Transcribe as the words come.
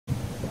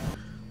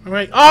I'm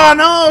like, oh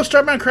no,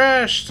 StarBound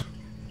crashed.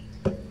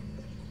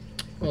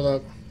 Hold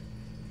up.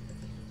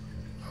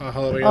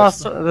 Hold up. Oh,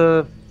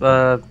 so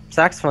the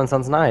saxophone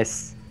sounds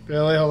nice.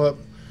 Really? Hold up.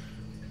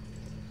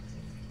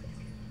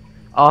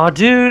 Oh,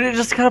 dude, it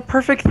just got a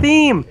perfect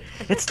theme.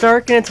 It's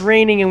dark and it's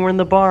raining and we're in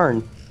the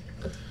barn.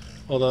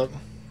 Hold up.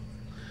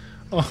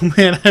 Oh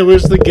man, I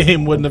wish the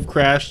game wouldn't have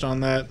crashed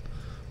on that.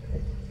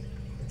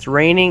 It's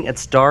raining,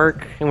 it's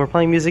dark, and we're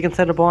playing music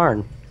inside a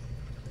barn.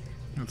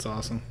 That's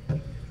awesome.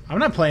 I'm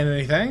not playing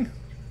anything.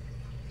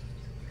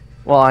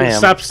 Well, I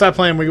am. Stop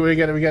playing. We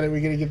gotta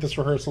get this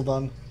rehearsal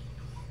done.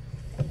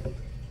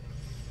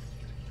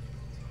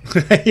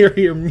 I hear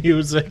your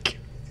music.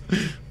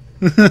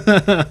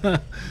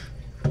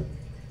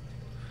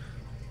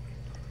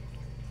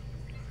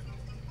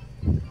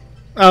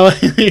 Oh,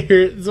 what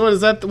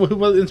is that?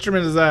 What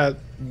instrument is that?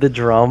 The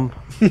drum.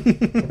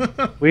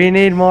 We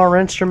need more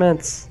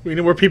instruments. We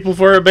need more people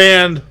for a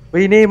band.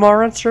 We need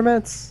more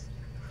instruments.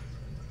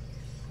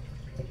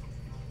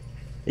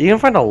 You can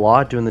find a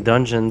lot doing the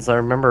dungeons. I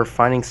remember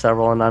finding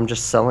several, and I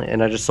just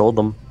sold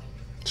them.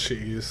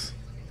 Jeez.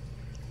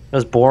 It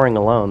was boring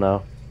alone,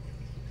 though.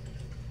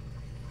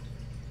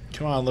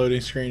 Come on,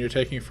 loading screen. You're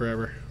taking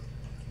forever.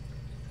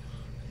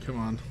 Come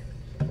on.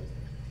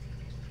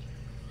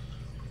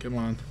 Come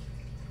on.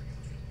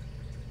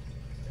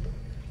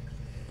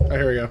 Oh,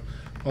 here we go.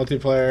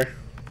 Multiplayer.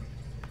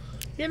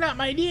 You're not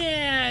my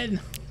dad.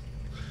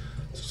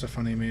 It's just a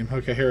funny meme.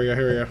 Okay, here we go.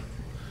 Here we go.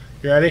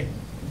 You ready?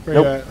 Where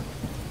you at?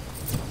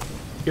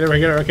 Get it.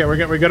 Okay,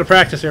 we got to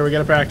practice here. We got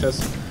to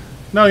practice.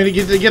 No, you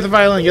get the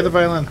violin. Get the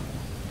violin.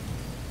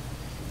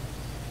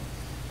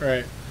 All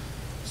right.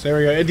 So there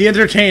we go. The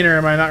entertainer.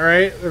 Am I not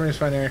right? Let me just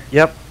find here.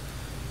 Yep.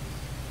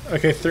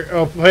 Okay.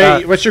 Oh,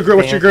 hey. What's your group?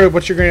 What's your group?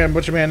 What's your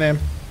band name?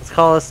 Let's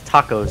call us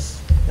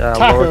Tacos.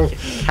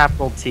 Tacos.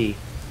 Capital T.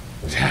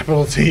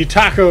 Capital T.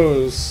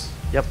 Tacos.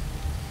 Yep.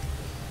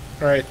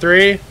 All right.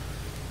 3,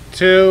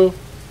 2,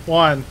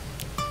 1.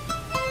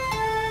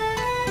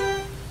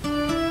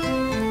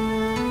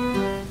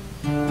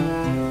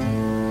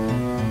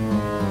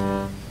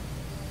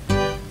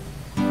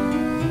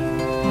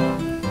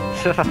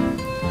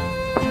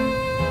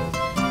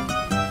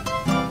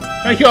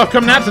 Thank you all for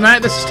coming out tonight.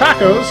 This is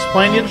Tacos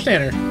playing the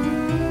entertainer.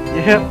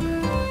 Yep.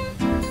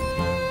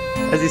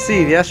 As you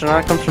see, the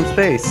astronaut comes from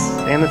space,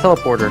 and the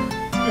teleporter.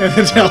 And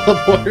the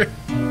teleporter.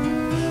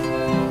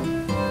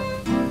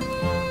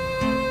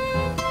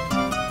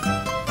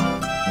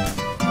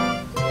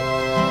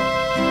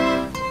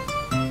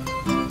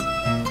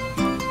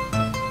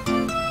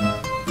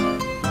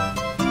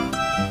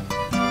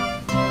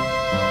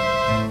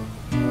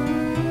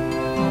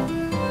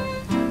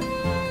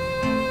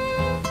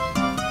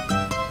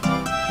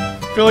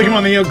 I feel like I'm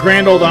on the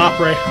Grand Ole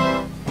Opry.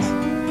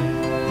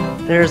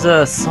 There's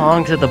a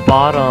song to the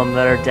bottom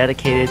that are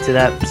dedicated to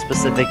that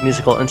specific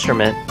musical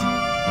instrument.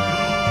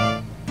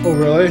 Oh,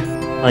 really?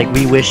 Like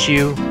We Wish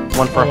You,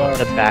 one for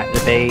the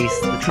bass,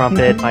 the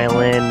trumpet,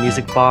 violin,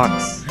 music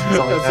box.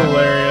 That's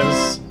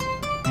hilarious.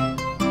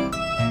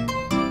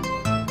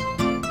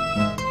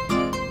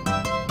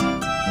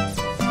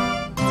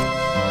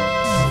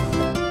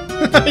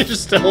 He's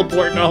just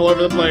teleporting all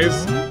over the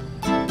place.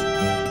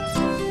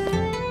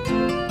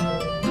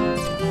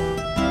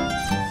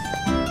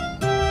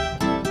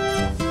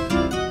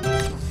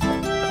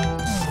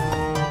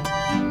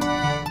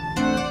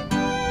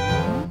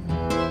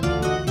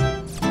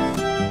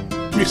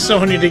 We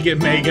so need to get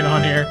Megan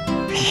on here.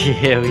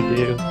 Yeah, we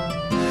do.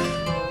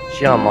 Is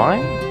she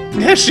online?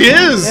 Yeah, she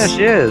is! Yeah,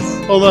 she is.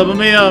 Hold up, let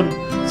me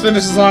let's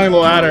finish the song a little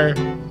louder.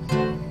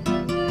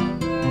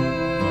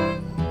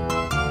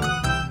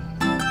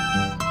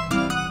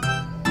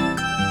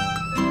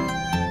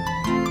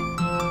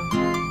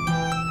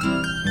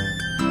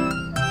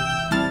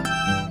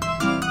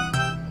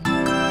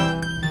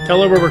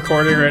 Tell her we're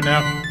recording right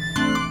now.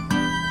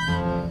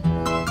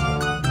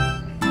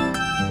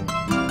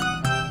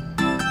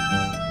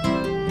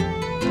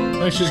 I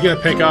think she's gonna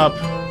pick up.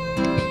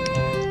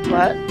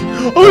 What?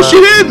 Oh,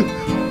 she did!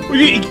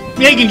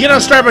 Megan, get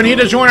on StarBound. You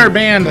need to join our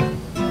band.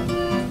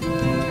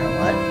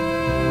 What?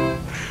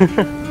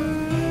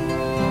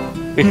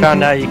 We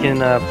found out you can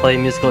play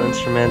musical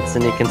instruments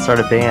and you can start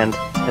a band,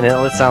 and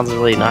it sounds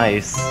really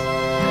nice.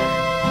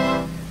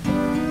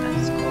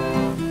 That's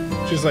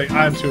cool. She's like,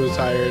 I'm too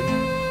tired.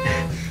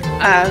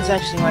 I was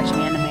actually watching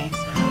anime. So.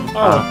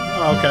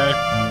 Oh, okay.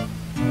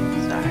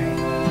 Sorry.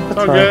 It's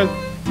all good.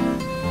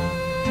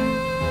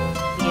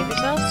 Behave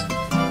yourselves.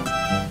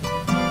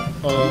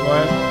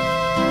 What?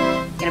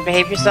 Gonna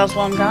behave yourselves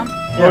while I'm gone?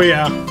 Yeah. Oh,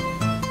 yeah.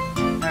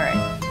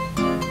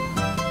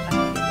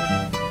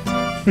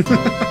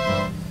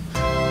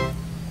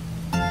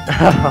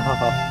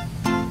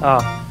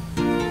 Oh.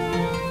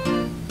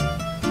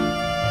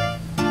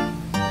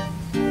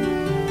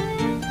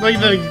 Like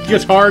the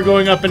guitar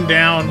going up and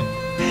down.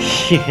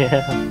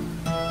 Yeah.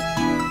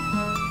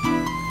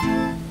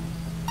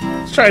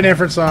 Let's try a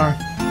different song.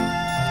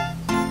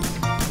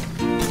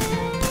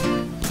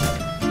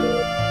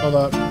 Hold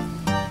up.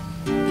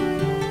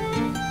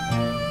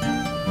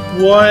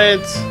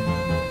 What?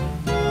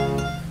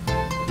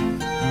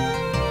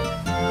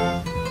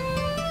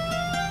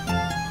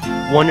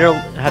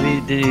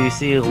 Did you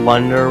see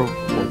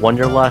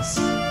Wonderlust?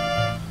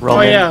 Rowan?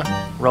 Oh yeah.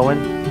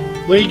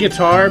 Rowan? Lead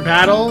guitar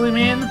battle, you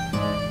mean?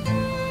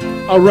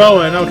 Oh,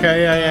 Rowan.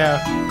 Okay,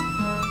 yeah.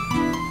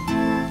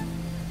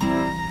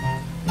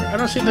 I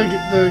don't see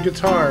the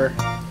guitar.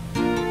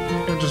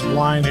 I'm just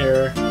blind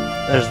here.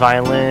 There's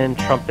violin,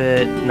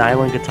 trumpet,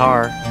 nylon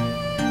guitar.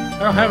 I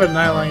don't have a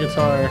nylon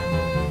guitar.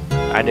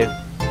 I do.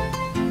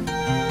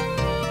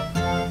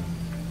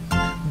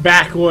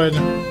 Backwood.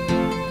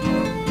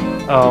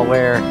 Oh,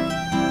 where?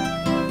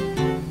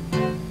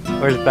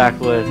 Where's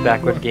Backwood?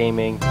 Backwood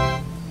Gaming.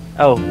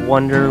 Oh,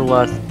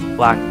 Wonderlust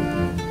Black.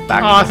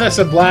 Oh, I thought it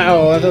said black.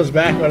 Oh, that was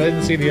Backwood. I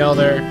didn't see the L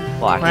there.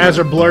 Black. My eyes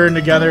are blurring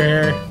together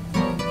here.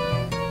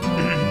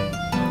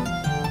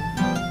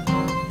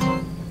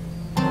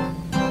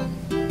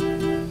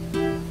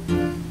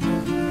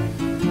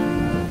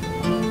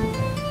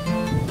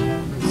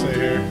 Let's see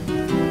here.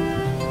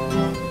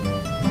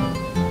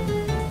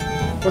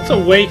 What's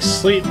Awake,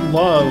 Sweet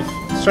Love?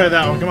 Let's try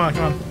that one. Come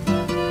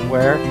on.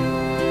 Where?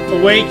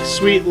 Awake,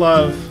 Sweet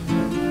Love.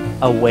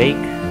 Awake?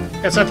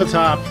 It's at the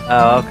top.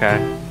 Oh, okay.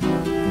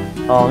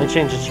 Oh, let me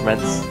change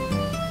instruments.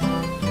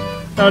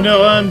 Oh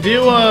no,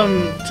 do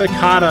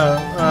Toccata.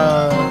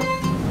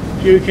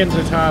 Puke and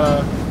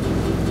Toccata.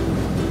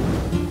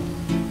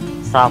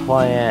 Stop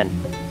playing.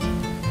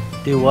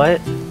 Do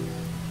what?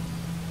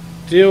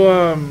 Do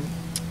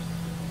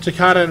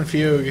Toccata and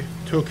Fugue.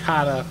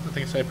 Toccata, I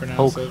think is how I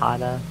pronounce it.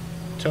 Toccata.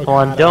 Toccata. Hold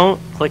on, don't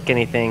click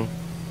anything.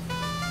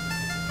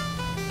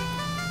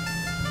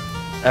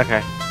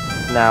 Okay.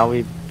 Now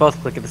we both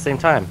click at the same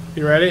time.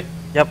 You ready?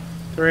 Yep.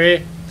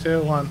 3,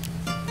 2, 1.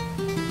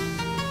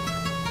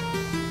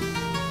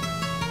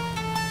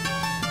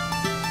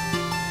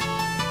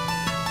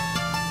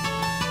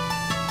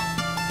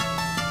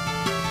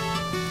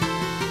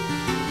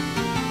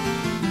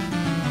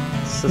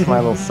 This is my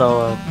little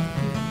solo.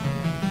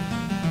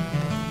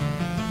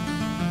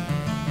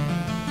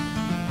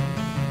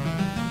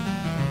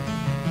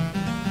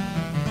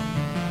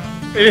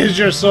 It is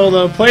your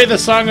solo. Play the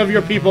song of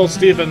your people,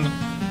 Stephen.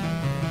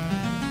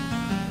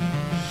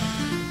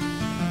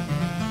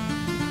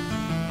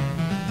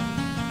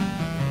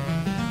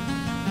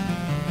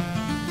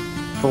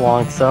 It's a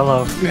long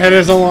solo. It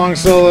is a long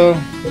solo.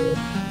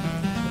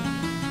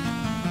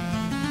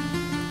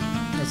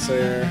 Let's see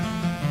here.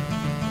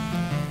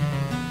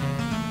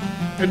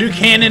 I do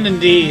Canon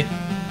and D.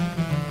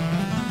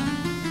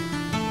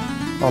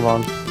 Hold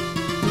on.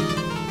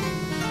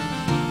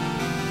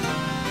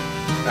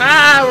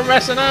 Ah, we're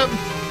messing up.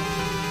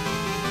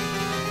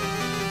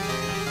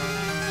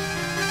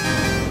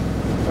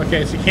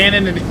 Okay, so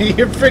Canon and D.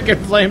 Your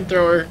freaking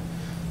flamethrower.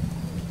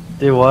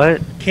 Do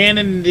what?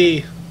 Canon and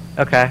D.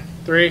 Okay.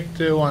 3,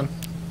 2, 1.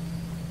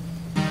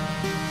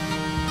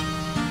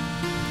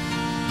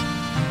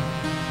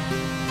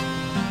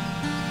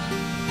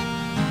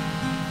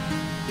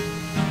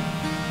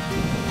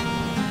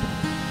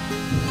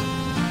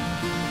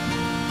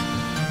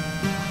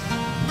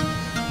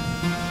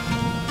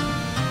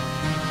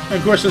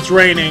 Of course, it's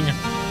raining.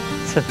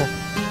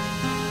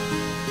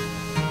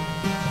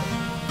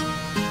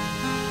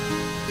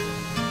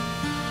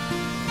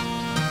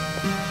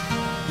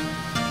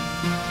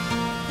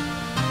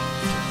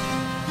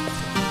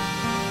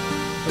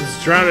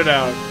 Let's drown it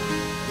out.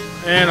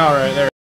 And alright, there.